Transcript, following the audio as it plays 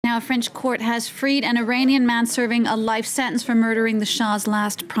Now, a French court has freed an Iranian man serving a life sentence for murdering the Shah's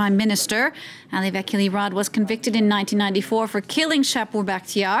last prime minister. Ali Vekili-Rad was convicted in 1994 for killing Shapour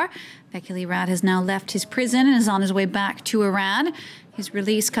Bakhtiar. Vekili-Rad has now left his prison and is on his way back to Iran. His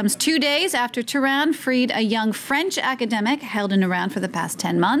release comes 2 days after Tehran freed a young French academic held in Iran for the past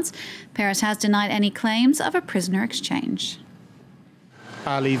 10 months. Paris has denied any claims of a prisoner exchange.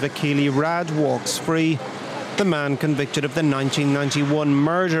 Ali Vekili-Rad walks free. The man convicted of the 1991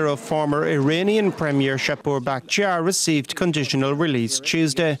 murder of former Iranian Premier Shapour Bakhtiar received conditional release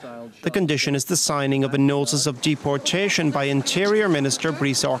Tuesday. The condition is the signing of a notice of deportation by Interior Minister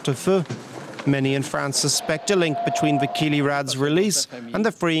Brice Hortefeux. Many in France suspect a link between Vekili-Rad's release and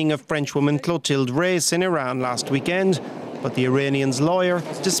the freeing of Frenchwoman Clotilde Reiss in Iran last weekend. But the Iranian's lawyer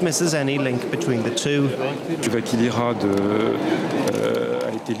dismisses any link between the two.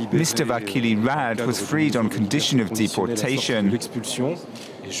 Mr. Vekili-Rad was freed on condition of deportation.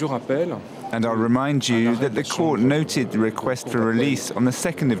 And I'll remind you that the court noted the request for release on the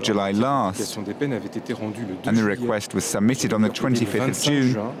 2nd of July last. And the request was submitted on the 25th of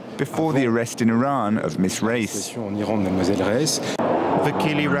June, before the arrest in Iran of Miss Reiss.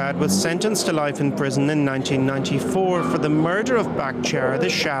 Vekili-Rad was sentenced to life in prison in 1994 for the murder of Bakhtiar, the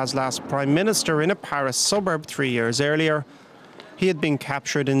Shah's last prime minister, in a Paris suburb 3 years earlier. He had been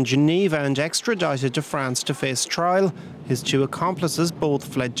captured in Geneva and extradited to France to face trial. His two accomplices both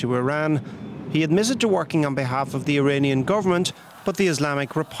fled to Iran. He admitted to working on behalf of the Iranian government, but the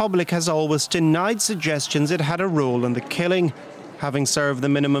Islamic Republic has always denied suggestions it had a role in the killing. Having served the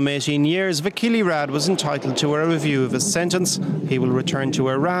minimum 18 years, Vekili-Rad was entitled to a review of his sentence. He will return to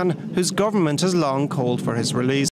Iran, whose government has long called for his release.